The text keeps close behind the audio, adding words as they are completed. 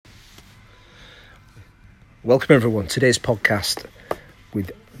Welcome everyone. Today's podcast with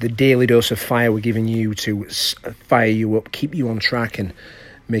the daily dose of fire we're giving you to fire you up, keep you on track and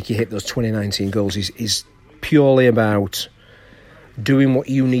make you hit those 2019 goals is purely about doing what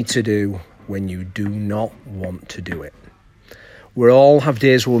you need to do when you do not want to do it. We all have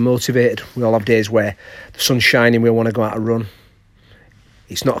days where we're motivated. We all have days where the sun's shining, we want to go out and run.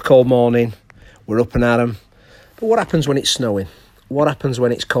 It's not a cold morning. We're up and at 'em. But what happens when it's snowing? What happens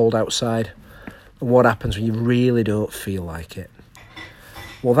when it's cold outside? And what happens when you really don't feel like it?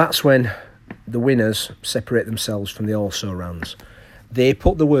 Well, that's when the winners separate themselves from the also-rans. They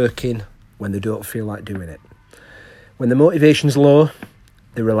put the work in when they don't feel like doing it. When the motivation's low,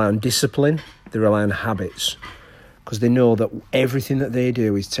 they rely on discipline, they rely on habits, because they know that everything that they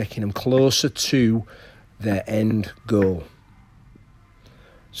do is taking them closer to their end goal.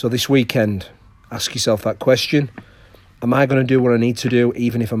 So this weekend, ask yourself that question. Am I going to do what I need to do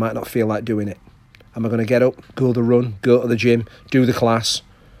even if I might not feel like doing it? Am I going to get up, go the run, go to the gym, do the class,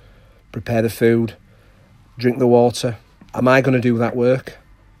 prepare the food, drink the water? Am I going to do that work?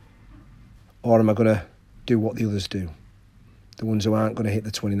 Or am I going to do what the others do? The ones who aren't going to hit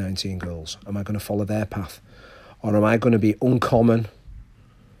the 2019 goals. Am I going to follow their path? Or am I going to be uncommon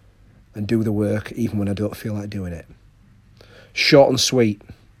and do the work even when I don't feel like doing it? Short and sweet.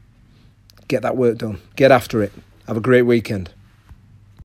 Get that work done. Get after it. Have a great weekend.